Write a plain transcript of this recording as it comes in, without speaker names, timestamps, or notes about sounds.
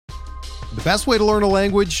The best way to learn a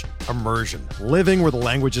language? Immersion. Living where the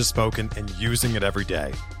language is spoken and using it every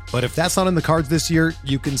day. But if that's not in the cards this year,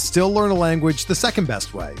 you can still learn a language the second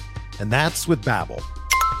best way, and that's with Babbel.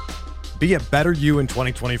 Be a better you in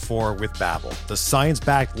 2024 with Babbel, the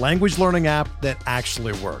science-backed language learning app that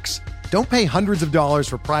actually works. Don't pay hundreds of dollars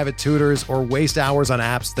for private tutors or waste hours on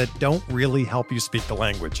apps that don't really help you speak the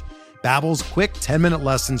language. Babbel's quick 10-minute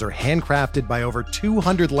lessons are handcrafted by over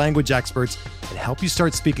 200 language experts and help you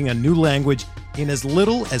start speaking a new language in as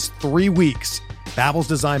little as 3 weeks. Babbel's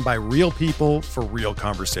designed by real people for real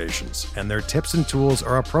conversations, and their tips and tools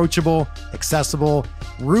are approachable, accessible,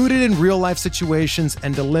 rooted in real-life situations,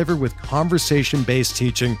 and delivered with conversation-based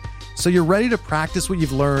teaching, so you're ready to practice what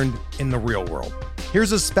you've learned in the real world.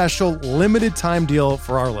 Here's a special limited-time deal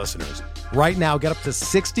for our listeners. Right now, get up to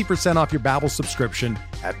 60% off your Babbel subscription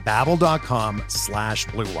at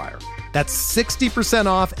babbel.com/Blue Wire. That's 60%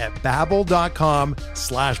 off at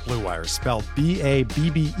babbel.com/Blue Wire, spelled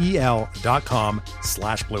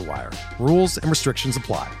BABBEL.com/Blue Wire. Rules and restrictions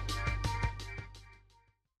apply.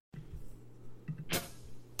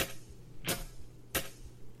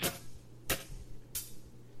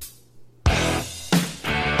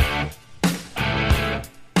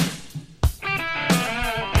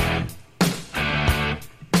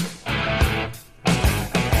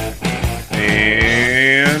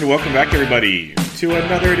 Welcome back, everybody, to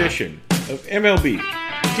another edition of MLB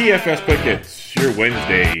DFS Quick Hits, your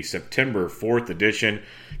Wednesday, September 4th edition.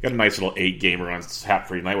 Got a nice little 8-gamer on tap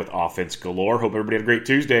for tonight with offense galore. Hope everybody had a great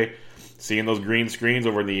Tuesday. Seeing those green screens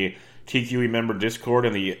over in the TQE member Discord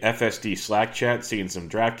and the FSD Slack chat, seeing some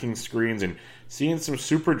DraftKings screens and seeing some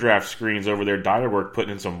Super Draft screens over there. Dialwork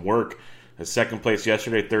putting in some work. Second place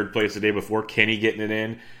yesterday, third place the day before. Kenny getting it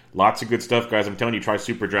in. Lots of good stuff, guys. I'm telling you, try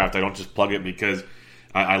Super Draft. I don't just plug it because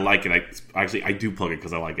I like it. I do plug it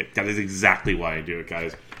because I like it. That is exactly why I do it,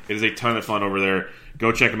 guys. It is a ton of fun over there.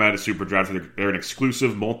 Go check them out at Super Draft. They're an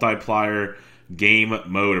exclusive multiplier game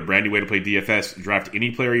mode, a brand new way to play DFS. Draft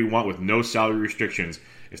any player you want with no salary restrictions.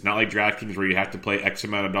 It's not like DraftKings where you have to play X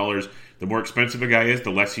amount of dollars. The more expensive a guy is,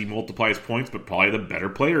 the less he multiplies points, but probably the better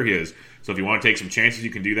player he is. So if you want to take some chances, you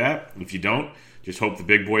can do that. If you don't, just hope the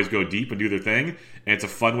big boys go deep and do their thing. And it's a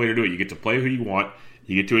fun way to do it. You get to play who you want.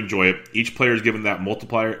 You get to enjoy it. Each player is given that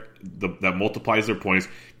multiplier that multiplies their points,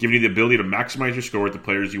 giving you the ability to maximize your score with the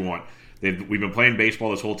players you want. We've been playing baseball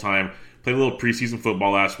this whole time. Played a little preseason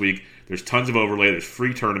football last week. There's tons of overlay. There's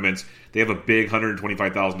free tournaments. They have a big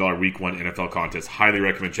 $125,000 Week 1 NFL contest. Highly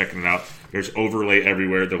recommend checking it out. There's overlay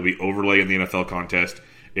everywhere. There'll be overlay in the NFL contest.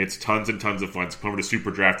 It's tons and tons of fun. So come over to Super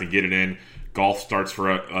Draft and get it in. Golf starts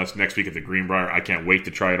for us next week at the Greenbrier. I can't wait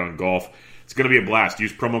to try it on golf. It's going to be a blast.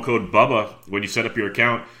 Use promo code BUBBA when you set up your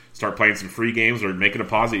account. Start playing some free games or make a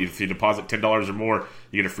deposit. If you deposit $10 or more,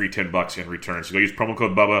 you get a free $10 in return. So go use promo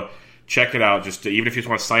code BUBBA. Check it out. Even if you just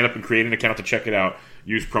want to sign up and create an account to check it out,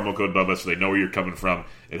 use promo code BUBBA so they know where you're coming from.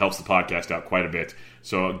 It helps the podcast out quite a bit.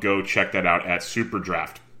 So go check that out at Super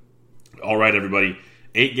Draft. All right, everybody.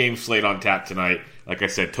 8-game slate on tap tonight. Like I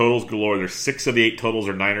said, totals galore. There's 6 of the 8 totals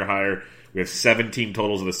are 9 or higher. We have 17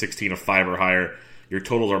 totals of the 16 of 5 or higher. Your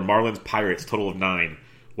totals are Marlins, Pirates, total of 9.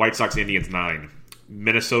 White Sox, Indians, 9.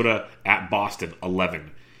 Minnesota at Boston,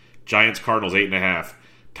 11. Giants, Cardinals, 8.5.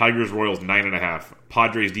 Tigers, Royals, 9.5.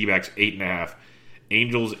 Padres, D-backs, 8.5.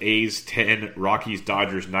 Angels, A's, 10. Rockies,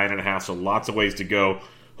 Dodgers, 9.5. So lots of ways to go.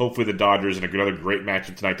 Hopefully the Dodgers in another great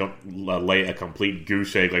matchup tonight don't lay a complete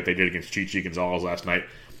goose egg like they did against Chichi Gonzalez last night.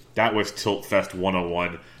 That was Tilt Fest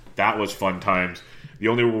 101. That was fun times. The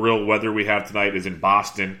only real weather we have tonight is in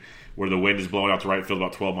Boston, where the wind is blowing out to right field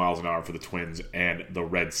about 12 miles an hour for the Twins and the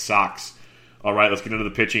Red Sox. All right, let's get into the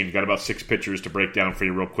pitching. Got about 6 pitchers to break down for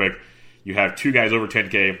you real quick. You have 2 guys over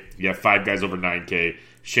 10K. You have 5 guys over 9K.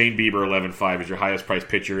 Shane Bieber, 11.5, is your highest priced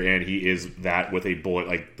pitcher, and he is that with a bullet.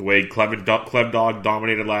 Like the way Clem Dog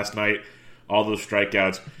dominated last night, all those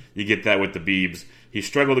strikeouts, you get that with the Biebs. He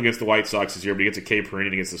struggled against the White Sox this year, but he gets a K per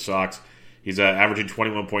inning against the Sox. He's averaging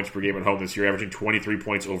 21 points per game at home this year, averaging 23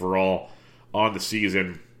 points overall on the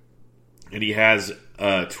season. And he has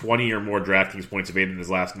 20 or more DraftKings points available in his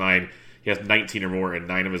last 9. He has 19 or more in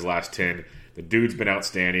 9 of his last 10. The dude's been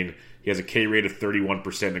outstanding. He has a K rate of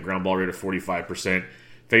 31% and a ground ball rate of 45%.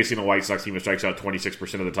 Facing a White Sox team that strikes out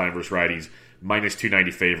 26% of the time versus righties. Minus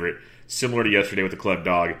 290 favorite. Similar to yesterday with the Club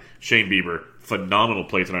Dog. Shane Bieber, phenomenal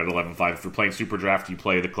play tonight at 11.5. If you're playing Super Draft, you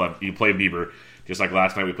play Bieber. Just like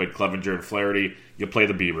last night we played Clevenger and Flaherty. You play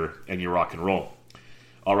the Bieber, and you rock and roll.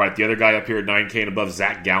 All right, the other guy up here at 9K and above,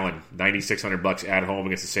 Zach Gallen. $9,600 at home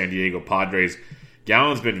against the San Diego Padres.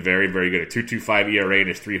 Gallen's been very, very good. A 2.25 ERA in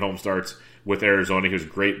his 3 home starts with Arizona. He was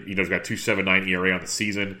great. He's got 2.79 ERA on the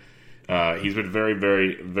season. He's been very,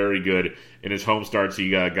 very, very good in his home starts. He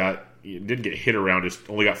didn't get hit around, just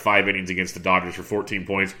only got 5 innings against the Dodgers for 14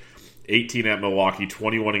 points, 18 at Milwaukee,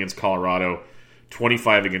 21 against Colorado,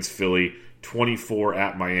 25 against Philly, 24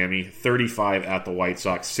 at Miami, 35 at the White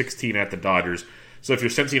Sox, 16 at the Dodgers. So if you're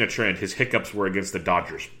sensing a trend, his hiccups were against the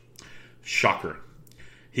Dodgers. Shocker.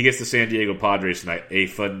 He gets the San Diego Padres tonight, a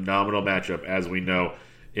phenomenal matchup, as we know,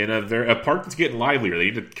 in a park that's getting livelier. They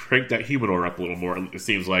need to crank that humidor up a little more, it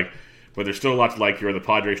seems like. But there's still a lot to like here. The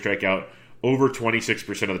Padres strike out over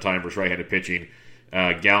 26% of the time versus right-handed pitching.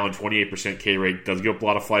 Gallen, 28% K rate. Does give up a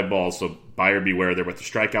lot of fly balls, so buyer beware there. But the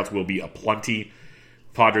strikeouts will be aplenty.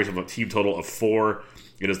 Padres have a team total of 4.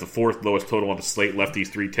 It is the 4th lowest total on the slate. Lefties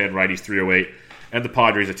 310, righties 308. And the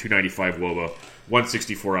Padres at 295 WOBA,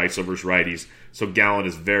 164 ISO versus righties. So Gallen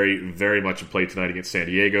is very, very much in play tonight against San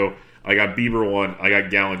Diego. I got Bieber 1. I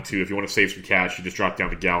got Gallen 2. If you want to save some cash, you just drop down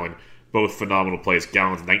to Gallen. Both phenomenal plays.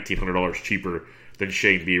 Gallen's $1,900 cheaper than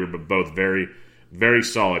Shane Bieber, but both very, very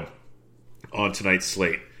solid on tonight's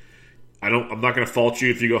slate. I'm not going to fault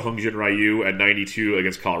you if you go Hyun-Jin Ryu at 92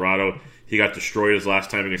 against Colorado. He got destroyed his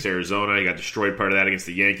last time against Arizona. He got destroyed prior to that against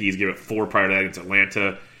the Yankees. Gave it 4 prior to that against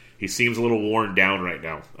Atlanta. He seems a little worn down right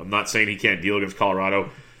now. I'm not saying he can't deal against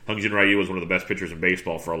Colorado. Hyun-Jin Ryu was one of the best pitchers in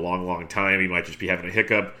baseball for a long, long time. He might just be having a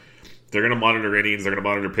hiccup. They're going to monitor innings. They're going to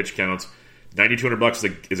monitor pitch counts.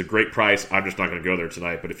 $9,200 is a great price. I'm just not going to go there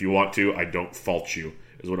tonight. But if you want to, I don't fault you,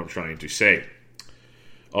 is what I'm trying to say.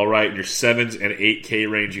 All right, in your 7s and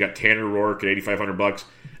 8K range, you got Tanner Roark at $8,500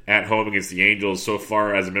 at home against the Angels. So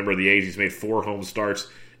far, as a member of the A's, he's made 4 home starts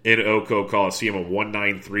in Oco Coliseum, a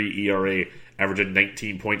 1.93 ERA, averaging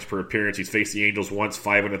 19 points per appearance. He's faced the Angels once,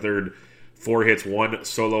 5 1/3, 4 hits, 1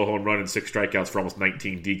 solo home run, and 6 strikeouts for almost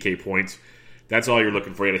 19 DK points. That's all you're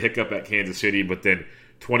looking for. He had a hiccup at Kansas City, but then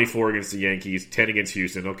 24 against the Yankees, 10 against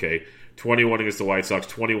Houston, okay, 21 against the White Sox,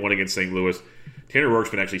 21 against St. Louis. Tanner Roark's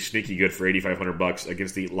been actually sneaky good for $8,500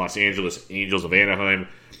 against the Los Angeles Angels of Anaheim.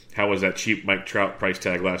 How was that cheap Mike Trout price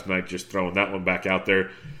tag last night? Just throwing that one back out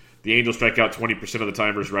there. The Angels strike out 20% of the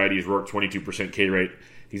time versus righties. Roark 22% K rate.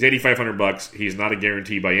 He's $8,500. He's not a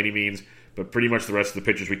guarantee by any means, but pretty much the rest of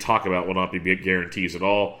the pitchers we talk about will not be big guarantees at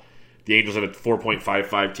all. The Angels had a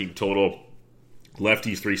 4.55 team total.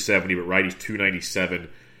 Lefties 370, but righties 297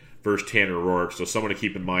 versus Tanner Roark. So someone to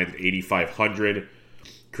keep in mind at $8,500.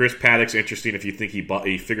 Chris Paddock's interesting if you think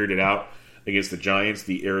he figured it out against the Giants.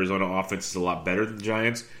 The Arizona offense is a lot better than the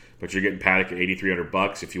Giants, but you're getting Paddock at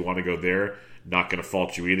 $8,300 if you want to go there. Not going to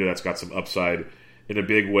fault you either. That's got some upside in a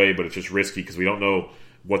big way, but it's just risky because we don't know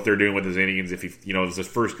what they're doing with his innings. If it's his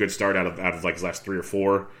first good start out of like his last 3 or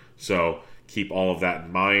 4, so keep all of that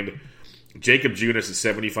in mind. Jacob Junis is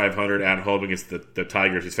 $7,500 at home against the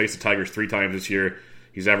Tigers. He's faced the Tigers 3 times this year.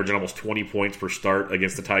 He's averaging almost 20 points per start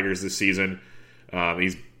against the Tigers this season.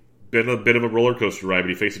 He's been a bit of a roller coaster ride, but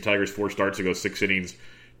he faced the Tigers 4 starts ago, 6 innings,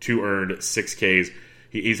 2 earned, 6 Ks.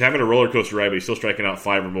 He's having a roller coaster ride, but he's still striking out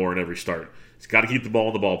 5 or more in every start. He's got to keep the ball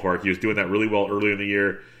in the ballpark. He was doing that really well earlier in the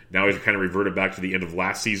year. Now he's kind of reverted back to the end of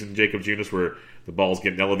last season, Jacob Junis, where the ball's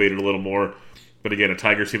getting elevated a little more. But again, a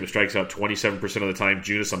Tigers team that strikes out 27% of the time.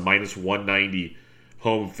 Junis a minus 190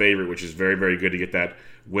 home favorite, which is very, very good to get that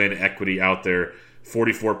win equity out there.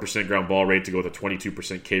 44% ground ball rate to go with a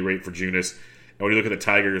 22% K rate for Junis. And when you look at the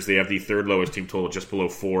Tigers, they have the 3rd lowest team total, just below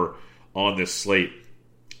 4 on this slate.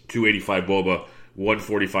 285 WOBA,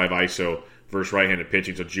 145 ISO versus right-handed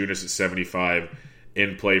pitching. So Junis at 75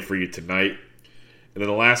 in play for you tonight. And then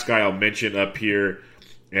the last guy I'll mention up here,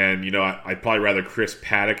 and I'd probably rather Chris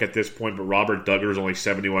Paddock at this point, but Robert Duggar is only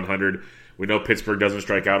 7,100. We know Pittsburgh doesn't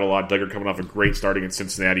strike out a lot. Duggar coming off a great start against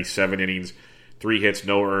Cincinnati, 7 innings, 3 hits,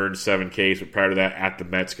 no earned, 7 Ks. But prior to that, at the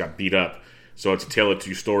Mets, got beat up. So it's a tale of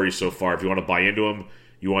 2 stories so far. If you want to buy into him,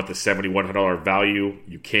 you want the $7,100 value,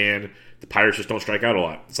 you can. The Pirates just don't strike out a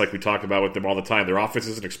lot. It's like we talk about with them all the time. Their offense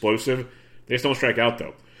isn't explosive. They just don't strike out,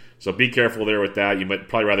 though. So be careful there with that. You might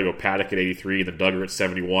probably rather go Paddock at 83 than Duggar at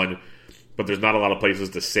 71. But there's not a lot of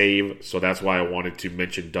places to save, so that's why I wanted to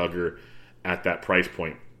mention Duggar at that price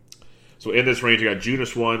point. So in this range, you got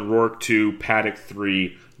Junis 1, Roark 2, Paddock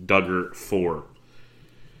 3, Duggar 4.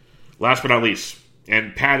 Last but not least,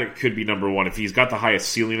 and Paddock could be number 1. If he's got the highest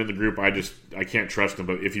ceiling in the group, I can't trust him.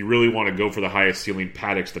 But if you really want to go for the highest ceiling,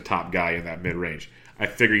 Paddock's the top guy in that mid-range. I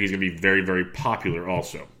figure he's going to be very, very popular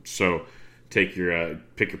also. So pick your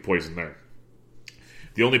poison there.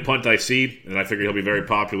 The only punt I see, and I figure he'll be very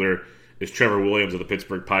popular, is Trevor Williams of the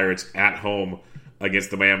Pittsburgh Pirates at home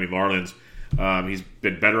against the Miami Marlins. He's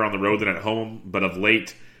been better on the road than at home, but of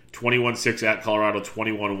late, 21-6 at Colorado,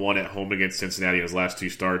 21-1 at home against Cincinnati in his last 2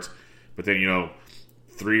 starts. But then,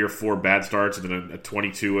 3 or 4 bad starts, and then a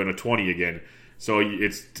 22 and a 20 again. So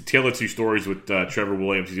it's the tale of two stories with Trevor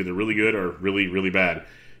Williams. He's either really good or really, really bad.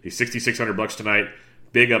 He's $6,600 tonight.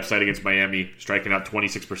 Big upside against Miami, striking out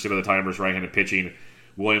 26% of the time versus right-handed pitching.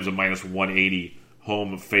 Williams a minus 180,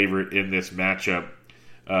 home favorite in this matchup.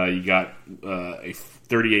 You got a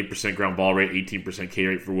 38% ground ball rate, 18% K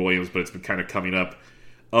rate for Williams, but it's been kind of coming up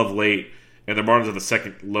of late. And the Marlins are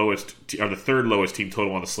the third lowest team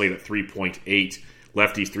total on the slate at 3.8.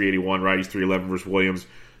 Lefties 381, righties 311 versus Williams.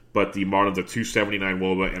 But the Marlins are 279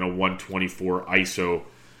 WOBA and a 124 ISO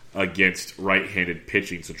against right-handed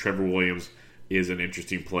pitching. So Trevor Williams is an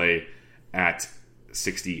interesting play at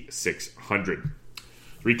 6,600.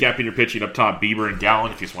 Recapping your pitching up top, Bieber and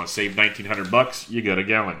Gallen. If you just want to save $1,900, you go to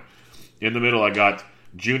Gallen. In the middle, I got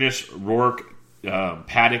Junis, Rourke,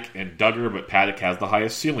 Paddock, and Duggar, but Paddock has the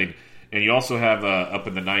highest ceiling. And you also have, up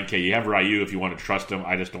in the 9K, you have Ryu if you want to trust him.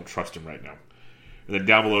 I just don't trust him right now. And then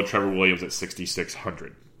down below, Trevor Williams at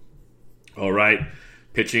 6,600. All right,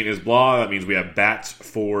 pitching is blah. That means we have bats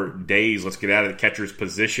for days. Let's get out of the catcher's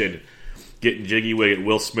position. Getting jiggy with it.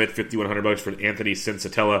 Will Smith, $5,100 for Anthony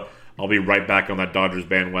Sensatella. I'll be right back on that Dodgers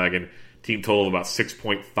bandwagon. Team total of about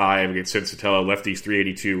 6.5 against Sensatella. Lefties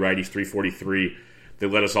 382, righties 343. They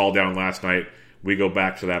let us all down last night. We go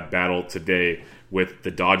back to that battle today with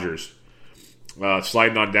the Dodgers.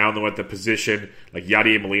 Sliding on down though at the position, like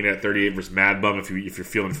Yadier Molina at 38 versus Mad Bum. If you're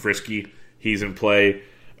feeling frisky, he's in play.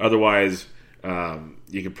 Otherwise,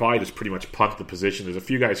 you can probably just pretty much punt the position. There's a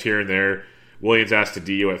few guys here and there. Williams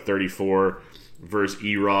Astudillo at 34 versus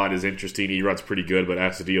Erod is interesting. Erod's pretty good, but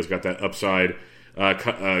Astudillo's got that upside.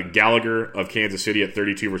 Gallagher of Kansas City at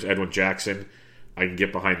 32 versus Edwin Jackson. I can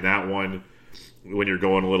get behind that one when you're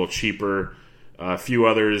going a little cheaper. A few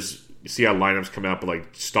others, you see how lineups come out, but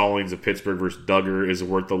like Stallings of Pittsburgh versus Duggar is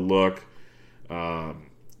worth a look.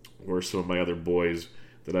 Where's some of my other boys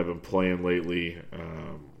that I've been playing lately?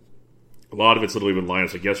 A lot of it's literally been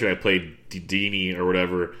lineups. Like yesterday I played Dini or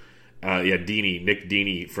whatever. Nick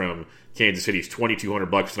Dini from Kansas City. He's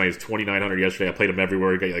 $2,200 tonight. He's $2,900 yesterday. I played him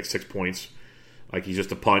everywhere. He got like 6 points. Like he's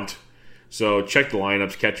just a punt. So check the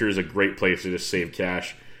lineups. Catcher is a great place to just save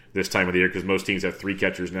cash this time of the year because most teams have 3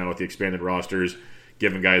 catchers now with the expanded rosters,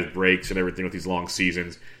 giving guys breaks and everything with these long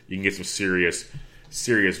seasons. You can get some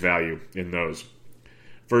serious value in those.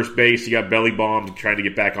 First base, you got Belly Bomb trying to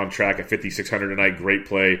get back on track at 5,600 tonight. Great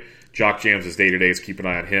play. Jock Jams is day-to-day, so keep an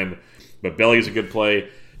eye on him. But Belly is a good play.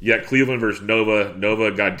 You got Cleveland versus Nova.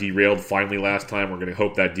 Nova got derailed finally last time. We're going to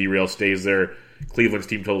hope that derail stays there. Cleveland's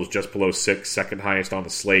team total is just below 6, second highest on the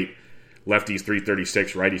slate. Lefties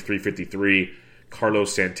 336, righties 353.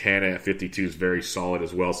 Carlos Santana at 52 is very solid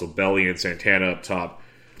as well. So Belly and Santana up top.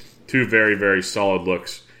 2 very, very solid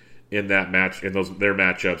looks in that match, in their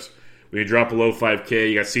matchups. When you drop below 5K,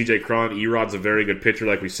 you got CJ Cron. Erod's a very good pitcher,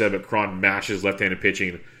 like we said, but Cron mashes left-handed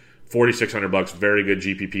pitching. $4,600, very good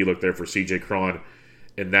GPP look there for CJ Cron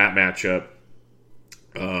in that matchup.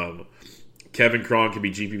 Kevin Cron can be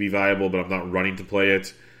GPP viable, but I'm not running to play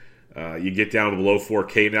it. You get down below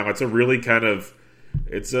 4K now. It's a really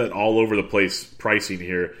it's an all-over-the-place pricing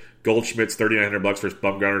here. Goldschmidt's $3,900 versus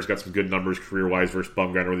Bumgarner's got some good numbers career-wise versus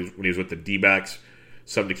Bumgarner when he was with the D-backs.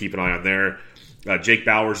 Something to keep an eye on there. Jake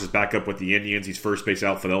Bauers is back up with the Indians. He's first base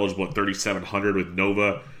outfield eligible at $3,700 with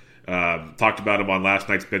Nova. Talked about him on last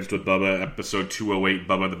night's Benched with Bubba, episode 208,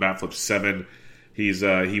 Bubba and the Bat Flip 7.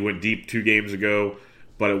 He went deep 2 games ago,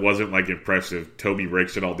 but it wasn't like impressive. Toby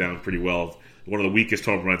breaks it all down pretty well. One of the weakest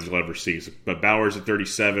home runs you'll ever see. But Bauers at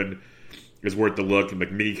 37 is worth the look. And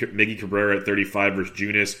Miggy Cabrera at 35 versus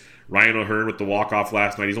Junis. Ryan O'Hearn with the walk-off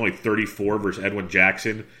last night. He's only 34 versus Edwin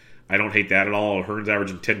Jackson. I don't hate that at all. O'Hearn's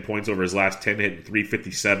averaging 10 points over his last 10, hitting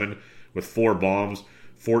 357 with 4 bombs.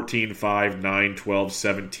 14, 5, 9, 12,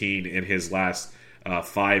 17 in his last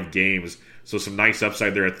 5 games. So some nice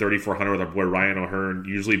upside there at 3,400 with our boy Ryan O'Hearn.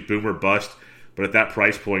 Usually boom or bust, but at that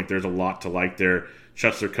price point, there's a lot to like there.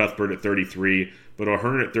 Schuster Cuthbert at 33, but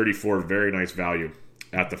O'Hearn at 34, very nice value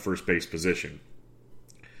at the first base position.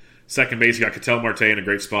 Second base, you got Ketel Marte in a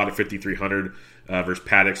great spot at 5,300 versus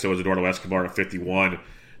Paddock. So is Eduardo Escobar at 51.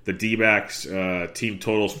 The D-backs team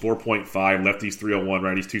totals 4.5, lefties 301,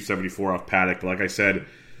 righties 274 off Paddock. But like I said,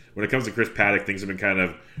 when it comes to Chris Paddock, things have been kind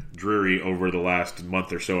of dreary over the last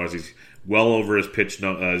month or so as he's well over his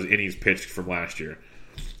innings pitched from last year.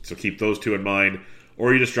 So keep those 2 in mind.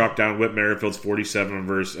 Or you just drop down. Whit Merrifield's 47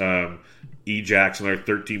 versus E. Jackson. They're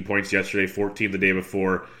 13 points yesterday, 14 the day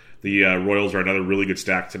before. The Royals are another really good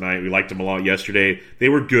stack tonight. We liked them a lot yesterday. They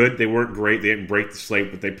were good. They weren't great. They didn't break the slate,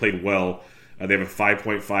 but they played well. They have a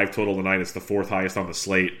 5.5 total tonight. It's the 4th highest on the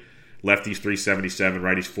slate. Lefties 377,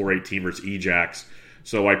 righties 418 versus E-Jacks.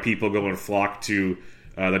 So why people go and flock to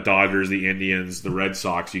the Dodgers, the Indians, the Red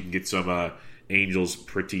Sox, you can get some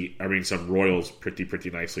Royals pretty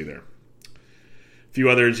nicely there. A few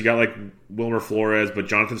others, you got like Wilmer Flores, but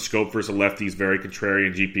Jonathan Scope versus a lefty is very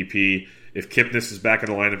contrarian GPP. If Kipnis is back in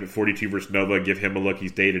the lineup at 42 versus Nova, give him a look.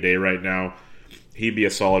 He's day-to-day right now. He'd be a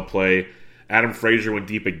solid play. Adam Frazier went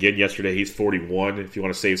deep again yesterday. He's 41. If you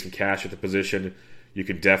want to save some cash at the position, you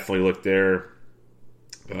can definitely look there.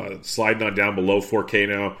 Sliding on down below 4K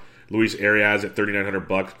now. Luis Arias at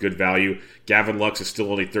 $3,900, good value. Gavin Lux is still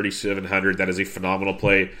only $3,700. That is a phenomenal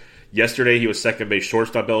play. Yesterday he was second base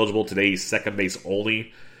shortstop eligible. Today he's second base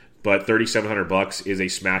only, but $3,700 is a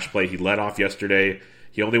smash play. He led off yesterday.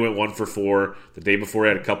 He only went 1 for 4. The day before he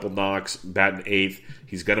had a couple knocks, batting 8th.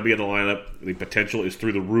 He's going to be in the lineup. The potential is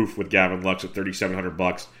through the roof with Gavin Lux at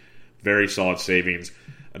 $3,700. Very solid savings.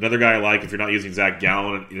 Another guy I like, if you're not using Zach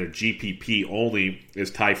Gallen, GPP only,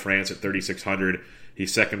 is Ty France at $3,600.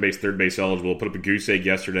 He's second base, third base eligible. Put up a goose egg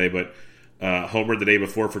yesterday, but homered the day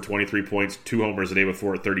before for 23 points. 2 homers the day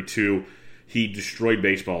before at 32. He destroyed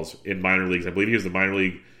baseballs in minor leagues. I believe he was the minor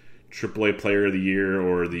league AAA player of the year,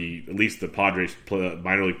 or at least the Padres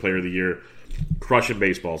minor league player of the year. Crushing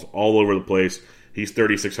baseballs all over the place. He's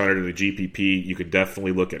 $3,600 in the GPP. You could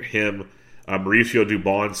definitely look at him. Mauricio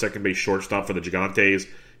Dubon, second base shortstop for the Gigantes.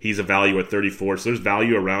 He's a value at 34. So there's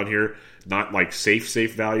value around here. Not like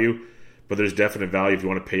safe value, but there's definite value if you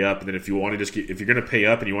want to pay up. And then if you want to if you're going to pay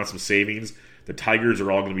up and you want some savings, the Tigers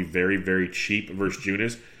are all going to be very, very cheap versus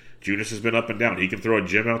Junis. Junis has been up and down. He can throw a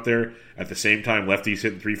gem out there. At the same time, lefties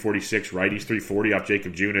hitting 346, righties 340 off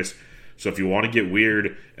Jacob Junis. So if you want to get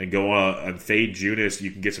weird and go and fade Junis,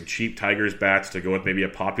 you can get some cheap Tigers bats to go with maybe a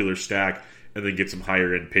popular stack and then get some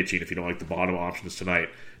higher-end pitching if you don't like the bottom options tonight.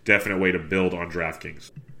 Definite way to build on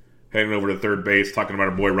DraftKings. Heading over to third base, talking about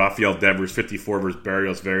our boy Rafael Devers, 54 versus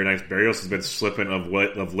Berrios. Very nice. Berrios has been slipping of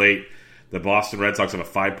late. The Boston Red Sox have a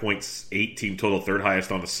 5.8 team total, third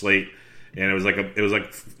highest on the slate. And it was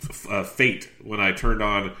like fate when I turned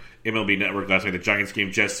on MLB Network last night. The Giants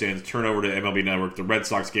game just ends. Turn over to MLB Network. The Red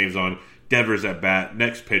Sox game's on. Devers at bat.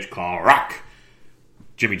 Next pitch call. Rock.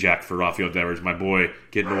 Jimmy Jack for Rafael Devers. My boy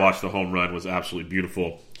getting to watch the home run was absolutely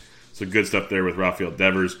beautiful. So good stuff there with Rafael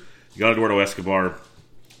Devers. You got Eduardo Escobar.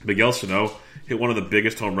 Miguel Sano hit one of the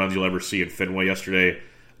biggest home runs you'll ever see in Fenway yesterday.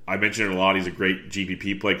 I mentioned it a lot. He's a great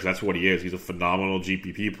GPP play because that's what he is. He's a phenomenal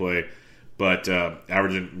GPP play. But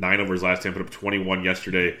averaging 9 over his last 10, put up 21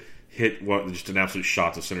 yesterday. Hit just an absolute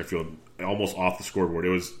shot to center field, almost off the scoreboard. It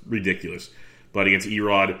was ridiculous. But against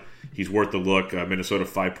Erod, he's worth the look. Minnesota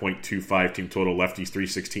 5.25 team total. Lefties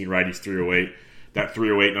 316, righties 308. That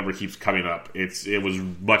 308 number keeps coming up. It was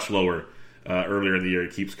much lower earlier in the year.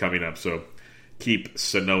 It keeps coming up. So keep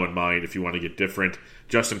Sano in mind if you want to get different.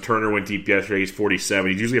 Justin Turner went deep yesterday. He's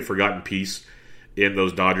 47. He's usually a forgotten piece in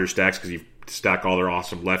those Dodgers stacks because you stack all their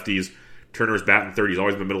awesome lefties. Turner's batting 30. He's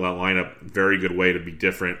always been middle of that lineup. Very good way to be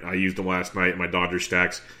different. I used him last night in my Dodgers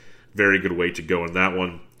stacks. Very good way to go in that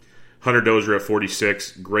one. Hunter Dozier at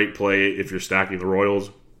 46. Great play if you're stacking the Royals.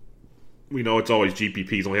 We know it's always GPP.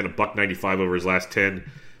 He's only had a $195 over his last 10,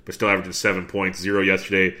 but still averaging 7 points. 0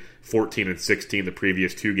 yesterday, 14 and 16 the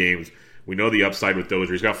previous 2 games. We know the upside with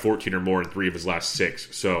Dozier. He's got 14 or more in 3 of his last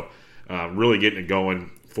 6. So really getting it going.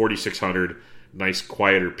 4,600. Nice,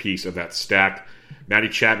 quieter piece of that stack. Matty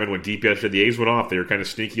Chapman went deep yesterday. The A's went off. They were kind of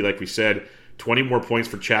sneaky, like we said. 20 more points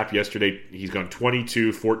for Chap yesterday. He's gone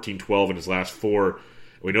 22, 14, 12 in his last 4.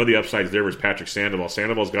 We know the upside is there was Patrick Sandoval.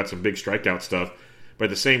 Sandoval's got some big strikeout stuff, but at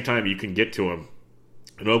the same time, you can get to him.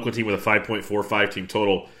 An Oakland team with a 5.45 team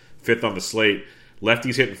total, 5th on the slate.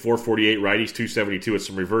 Lefties hitting 448, righties 272 with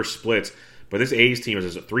some reverse splits. But this A's team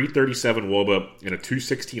is a 337 WOBA and a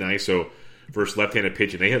 216 ISO versus left-handed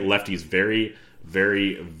pitching. They hit lefties very,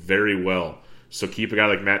 very, very well. So keep a guy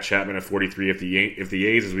like Matt Chapman at 43. If the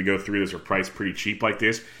A's, as we go through this, are priced pretty cheap like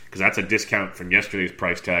this, because that's a discount from yesterday's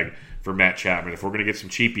price tag for Matt Chapman. If we're going to get some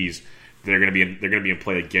cheapies, they're going to be in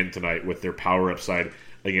play again tonight with their power upside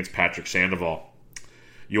against Patrick Sandoval.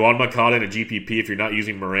 Yohan Moncada in a GPP. If you're not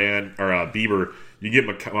using Moran or Bieber, you get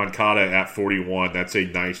Moncada at 41. That's a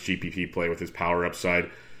nice GPP play with his power upside.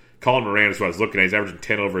 Colin Moran is what I was looking at. He's averaging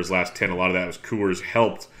 10 over his last 10. A lot of that was Coors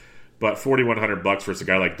helped. But $4,100 versus a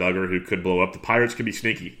guy like Duggar who could blow up. The Pirates could be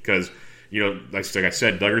sneaky because, like I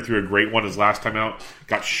said, Duggar threw a great one his last time out.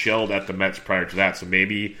 Got shelled at the Mets prior to that. So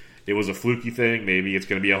maybe it was a fluky thing. Maybe it's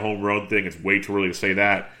going to be a home road thing. It's way too early to say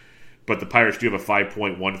that. But the Pirates do have a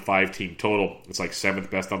 5.15 team total. It's like 7th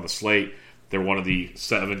best on the slate. They're one of the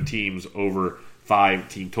 7 teams over 5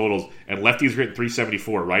 team totals. And lefties are hitting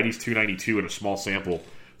 374. Righties 292 in a small sample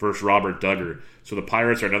versus Robert Duggar. So the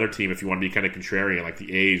Pirates are another team if you want to be kind of contrarian, like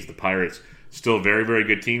the A's, the Pirates. Still very, very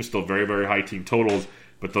good teams, still very, very high team totals,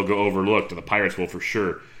 but they'll go overlooked, and the Pirates will for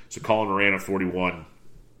sure. So Colin Moran at 41.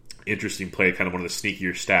 Interesting play, kind of one of the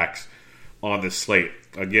sneakier stacks on this slate.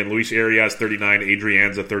 Again, Luis Arias, 39.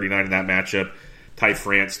 Adrianza, 39 in that matchup. Ty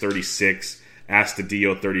France, 36.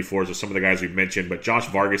 Astudillo, 34. So some of the guys we've mentioned. But Josh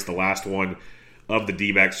Vargas, the last one of the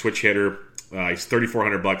D-back switch hitter. He's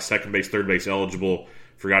 $3,400, second base, third base eligible.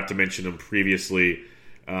 Forgot to mention him previously.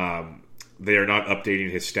 They are not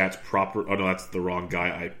updating his stats proper. Oh, no, that's the wrong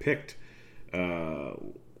guy I picked.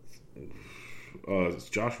 It's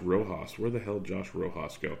Josh Rojas. Where the hell did Josh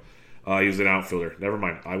Rojas go? He was an outfielder. Never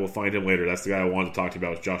mind. I will find him later. That's the guy I wanted to talk to you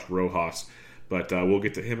about, was Josh Rojas. But we'll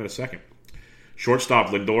get to him in a second. Shortstop,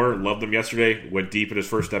 Lindor. Loved him yesterday. Went deep in his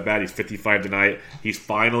first at bat. He's 55 tonight. He's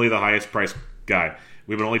finally the highest priced guy.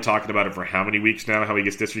 We've been only talking about it for how many weeks now, how he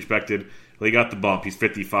gets disrespected. Well, he got the bump. He's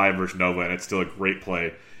 55 versus Nova, and it's still a great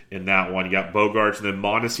play in that one. You got Bogarts, and then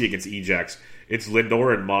Mondesi against Ejax. It's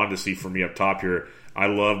Lindor and Mondesi for me up top here. I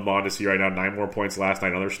love Mondesi right now. 9 more points last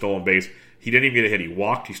night. Another stolen base. He didn't even get a hit. He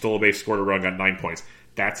walked, he stole a base, scored a run, got 9 points.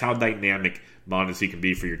 That's how dynamic Mondesi can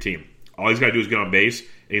be for your team. All he's got to do is get on base, and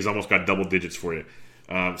he's almost got double digits for you.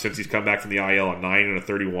 Since he's come back from the IL, a 9 and a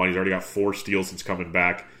 31. He's already got 4 steals since coming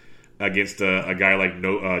back against a guy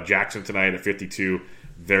like Jackson tonight at 52.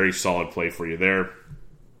 Very solid play for you there.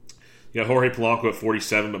 You got Jorge Polanco at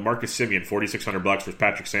 47, but Marcus Semien, $4,600 versus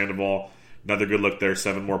Patrick Sandoval. Another good look there.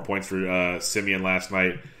 7 more points for Semien last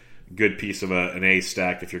night. Good piece of an A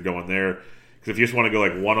stack if you're going there. Because if you just want to go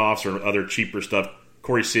like one-offs or other cheaper stuff,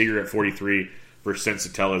 Corey Seager at 43 versus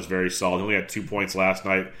Sensatella is very solid. He only had 2 points last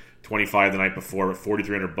night, 25 the night before, but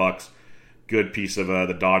 $4,300. Good piece of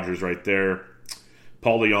the Dodgers right there.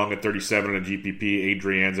 Paul DeJong at 37 on a GPP.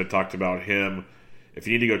 Adrianza, talked about him. If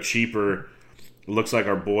you need to go cheaper, it looks like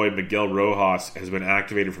our boy Miguel Rojas has been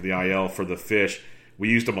activated for the IL for the Fish. We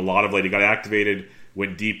used him a lot of late. He got activated,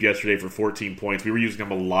 went deep yesterday for 14 points. We were using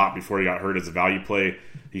him a lot before he got hurt as a value play.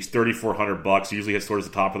 He's $3,400. He usually hits towards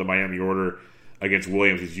the top of the Miami order against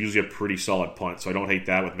Williams. He's usually a pretty solid punt, so I don't hate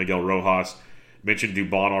that with Miguel Rojas. Mentioned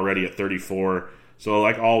Dubon already at 34. So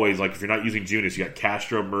like always, like if you're not using Junis, you got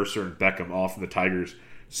Castro, Mercer, and Beckham all from the Tigers,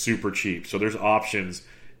 super cheap. So there's options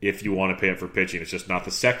if you want to pay up for pitching. It's just not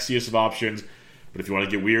the sexiest of options, but if you want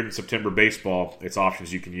to get weird in September baseball, it's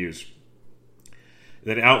options you can use.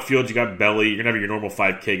 And then outfield, you got Belly. You're going to have your normal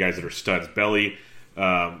 5K guys that are studs. Belly,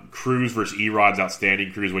 Cruz versus Erod's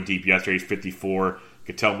outstanding. Cruz went deep yesterday. He's 54.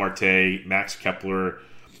 Ketel Marte, Max Kepler.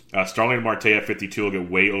 Starling Marte at 52 will get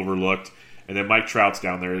way overlooked. And then Mike Trout's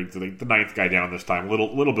down there, the ninth guy down this time.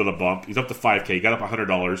 Little bit of bump. He's up to 5K. He got up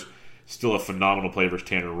 $100. Still a phenomenal play versus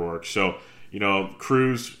Tanner Roark. So,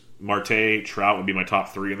 Cruz, Marte, Trout would be my top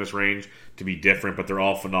 3 in this range to be different, but they're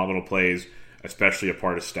all phenomenal plays, especially a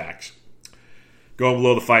part of stacks. Going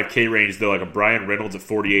below the 5K range, though, like a Brian Reynolds at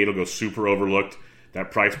 48 will go super overlooked.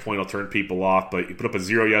 That price point will turn people off, but he put up a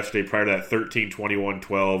 0 yesterday. Prior to that, 13, 21,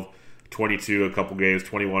 12, 22, a couple games,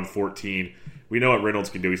 21, 14. We know what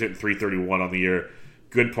Reynolds can do. He's hitting 331 on the year.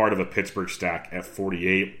 Good part of a Pittsburgh stack at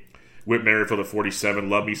 48. Whit Merrifield at 47.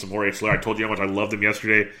 Love me some Jorge Soler. I told you how much I loved him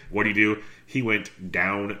yesterday. What did he do? He went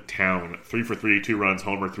downtown. 3 for 3, 2 runs,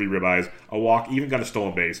 homer, 3 ribeyes, a walk, even got a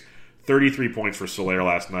stolen base. 33 points for Soler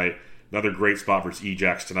last night. Another great spot versus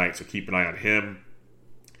Ejax tonight, so keep an eye on him.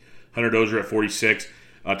 Hunter Dozier at 46.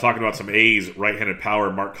 Talking about some A's, right-handed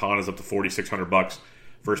power. Mark Kahn is up to $4,600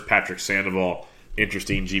 versus Patrick Sandoval.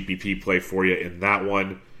 Interesting GPP play for you in that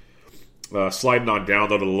one. Sliding on down,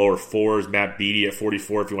 though, to the lower 4s. Matt Beattie at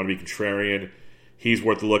 44 if you want to be contrarian. He's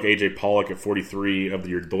worth a look. A.J. Pollock at 43 of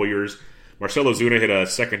your Doyers. Marcelo Zuna hit a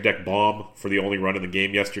second-deck bomb for the only run in the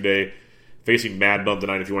game yesterday. Facing Mad Bum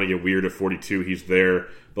tonight if you want to get weird at 42. He's there.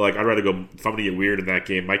 But I'd rather go, if I'm going to get weird in that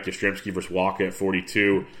game, Mike Yastrzemski versus Waka at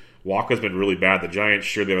 42. Waka's been really bad. The Giants,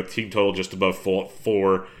 sure, they have a team total just above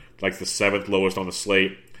 4, like the 7th lowest on the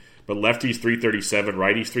slate. But lefties 337,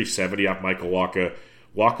 righties 370 off Michael Waka.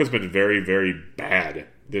 Waka's been very, very bad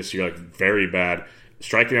this year, very bad.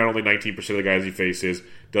 Striking out only 19% of the guys he faces.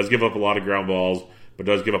 Does give up a lot of ground balls, but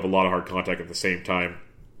does give up a lot of hard contact at the same time.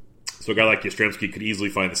 So a guy like Yastrzemski could easily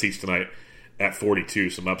find the seats tonight at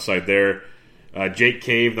 42. Some upside there. Jake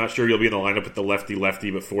Cave, not sure he'll be in the lineup with the lefty,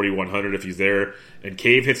 but 4,100 if he's there. And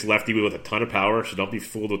Cave hits lefty with a ton of power, so don't be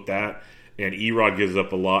fooled with that. And Erod gives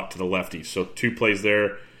up a lot to the lefties. So 2 plays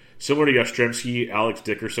there. Similar to Yastrzemski, Alex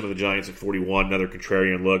Dickerson of the Giants at 41, another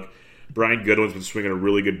contrarian look. Brian Goodwin's been swinging a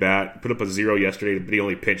really good bat. Put up a 0 yesterday, but he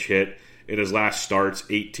only pinch hit in his last starts,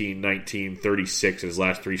 18, 19, 36 in his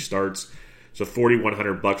last 3 starts. So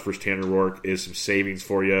 $4,100 versus Tanner Roark is some savings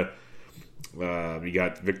for you. You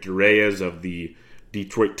got Victor Reyes of the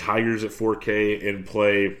Detroit Tigers at 4K in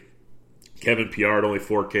play. Kevin Piard only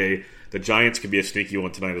 4K. The Giants can be a sneaky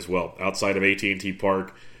one tonight as well. Outside of AT&T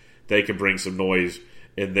Park, they could bring some noise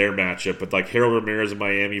in their matchup. But like Harold Ramirez in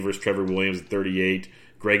Miami versus Trevor Williams at 38,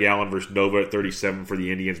 Greg Allen versus Nova at 37 for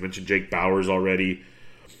the Indians. Mentioned Jake Bowers already.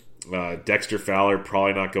 Dexter Fowler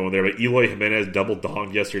probably not going there, but Eloy Jimenez double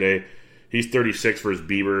donged yesterday. He's 36 versus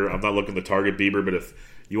Bieber. I'm not looking to target Bieber, but if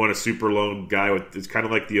you want a super low guy with, it's kind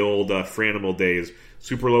of like the old Franimal days,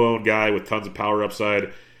 super low owned guy with tons of power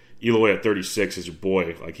upside. Eloy at 36 is your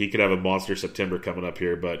boy. Like, he could have a monster September coming up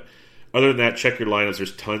here. But other than that, check your lineups.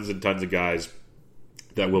 There's tons and tons of guys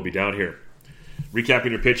that will be down here.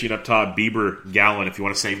 Recapping your pitching up top, Bieber, Gallen. If you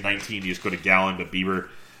want to save 19, you just go to Gallen, but Bieber,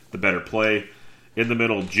 the better play. In the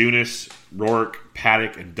middle, Junis, Rourke,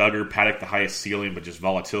 Paddock, and Duggar. Paddock, the highest ceiling, but just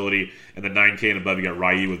volatility. And the 9K and above, you got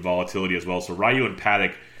Ryu with volatility as well. So Ryu and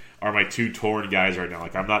Paddock are my two torn guys right now.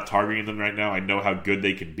 Like, I'm not targeting them right now. I know how good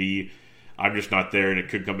they can be. I'm just not there, and it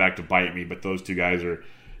could come back to bite me. But those two guys are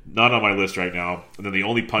not on my list right now. And then the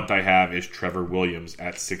only punt I have is Trevor Williams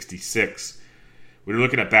at 66. When you're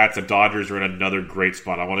looking at bats, the Dodgers are in another great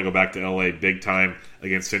spot. I want to go back to LA big time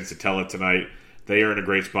against Sensatella tonight. They are in a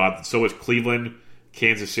great spot. So is Cleveland,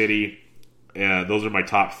 Kansas City. Those are my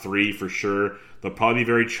top three for sure. They'll probably be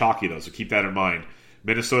very chalky, though, so keep that in mind.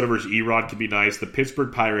 Minnesota versus Erod could be nice. The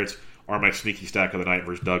Pittsburgh Pirates are my sneaky stack of the night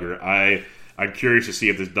versus Duggar. I'm curious to see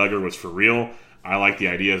if this Duggar was for real. I like the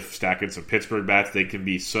idea of stacking some Pittsburgh bats. They can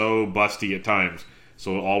be so busty at times,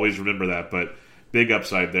 so always remember that. But big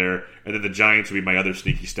upside there. And then the Giants would be my other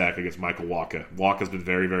sneaky stack against Michael Wacha. Wacha's been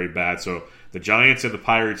very, very bad. So the Giants and the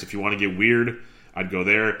Pirates, if you want to get weird, I'd go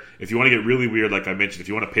there. If you want to get really weird, like I mentioned, if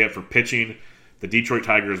you want to pay up for pitching, the Detroit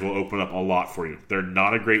Tigers will open up a lot for you. They're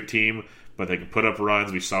not a great team, but they can put up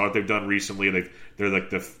runs. We saw what they've done recently. They're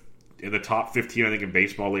like in the top 15, I think, in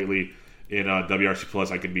baseball lately in WRC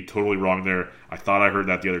Plus. I could be totally wrong there. I thought I heard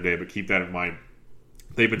that the other day, but keep that in mind.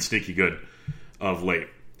 They've been sneaky good of late.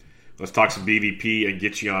 Let's talk some BVP and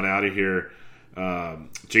get you on out of here.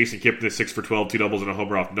 Jason Kipnis, 6 for 12, 2 doubles and a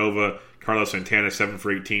homer off Nova. Carlos Santana, 7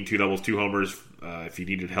 for 18, 2 doubles, 2 homers. If you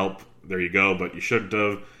needed help, there you go, but you shouldn't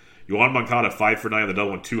have. Yohan Moncada, 5 for 9 on the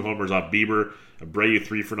double and 2 homers off Bieber. Abreu,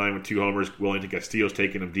 3 for 9 with 2 homers. Wellington Castillo's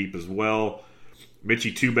taking him deep as well.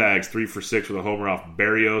 Mitchie, 2 bags, 3 for 6 with a homer off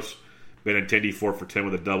Barrios. Benintendi, 4 for 10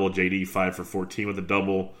 with a double. JD, 5 for 14 with a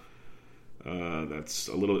double. That's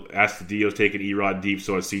a little. Astudillo's taking Erod deep,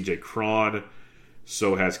 so has CJ Cron.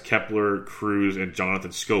 So has Kepler, Cruz, and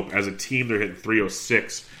Jonathan Scope. As a team, they're hitting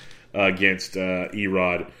 306 against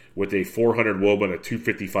Erod with a 400 WOBA and a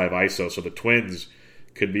 255 ISO. So the Twins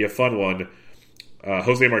could be a fun one.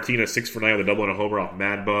 Jose Martinez, 6 for 9 with a double and a homer off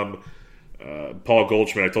Mad Bum. Paul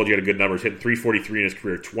Goldschmidt, I told you he had a good numbers, hitting 343 in his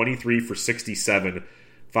career, 23 for 67,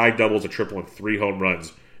 5 doubles, a triple, and 3 home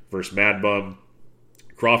runs versus Mad Bum.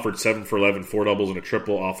 Crawford, 7 for 11, 4 doubles, and a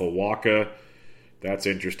triple off of Wacha. That's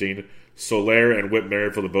interesting. Soler and Whit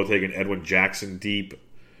Merrifield have both taken Edwin Jackson deep.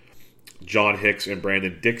 John Hicks and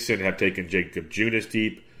Brandon Dixon have taken Jacob Junis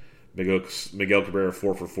deep. Miguel Cabrera,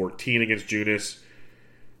 4 for 14 against Junis.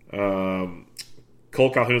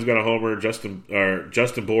 Cole Calhoun's got a homer. Justin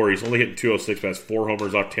Bohr, he's only hitting 206, but has 4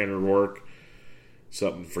 homers off Tanner Rourke.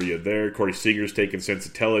 Something for you there. Corey Seager's taking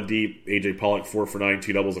Sensatella deep. AJ Pollock, 4 for 9,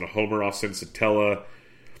 2 doubles, and a homer off Sensatella.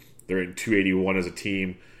 They're in 281 as a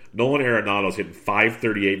team. Nolan Arenado's hitting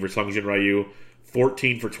 538 versus Hyunjin Ryu.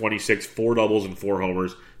 14 for 26, 4 doubles, and 4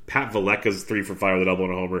 homers. Pat Valleca's 3 for 5 with a double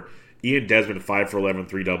and a homer. Ian Desmond, 5 for 11,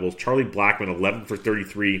 3 doubles. Charlie Blackmon, 11 for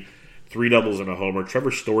 33, 3 doubles and a homer.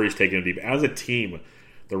 Trevor Story's taking him deep. As a team,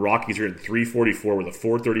 the Rockies are in 344 with a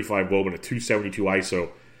 435 WOBA and a 272 ISO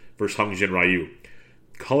versus Hyunjin Ryu.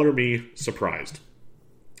 Color me surprised.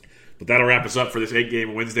 But that'll wrap us up for this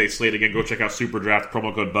 8-game Wednesday slate. Again, go check out Super Draft.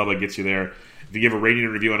 Promo code Bubba gets you there. If you give a rating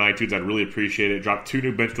and review on iTunes, I'd really appreciate it. Dropped 2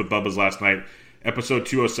 new Benched with Bubbas last night. Episode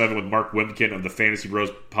 207 with Mark Wimkin of the Fantasy Bros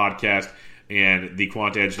podcast and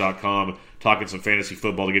thequantedge.com, talking some fantasy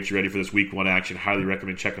football to get you ready for this Week 1 action. Highly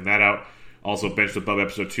recommend checking that out. Also, Benched with Bubba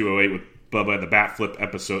episode 208 with Bubba and the Bat Flip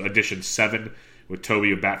episode, edition 7 with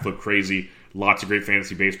Toby of Bat Flip Crazy. Lots of great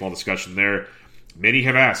fantasy baseball discussion there. Many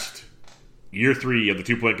have asked. Year 3 of the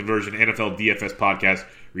 2-point conversion NFL DFS podcast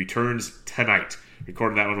returns tonight.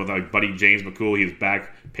 Recording that one with my buddy James McCool. He is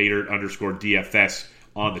back, Pater_DFS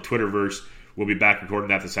on the Twitterverse. We'll be back recording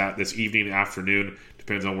that this evening, afternoon.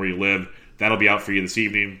 Depends on where you live. That'll be out for you this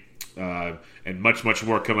evening. And much, much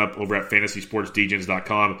more come up over at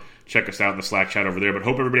FantasySportsDegens.com. Check us out in the Slack chat over there. But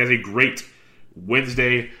hope everybody has a great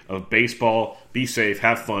Wednesday of baseball. Be safe.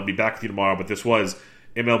 Have fun. Be back with you tomorrow. But this was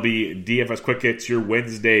MLB DFS Quick Hits, your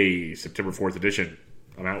Wednesday, September 4th edition.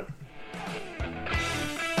 I'm out.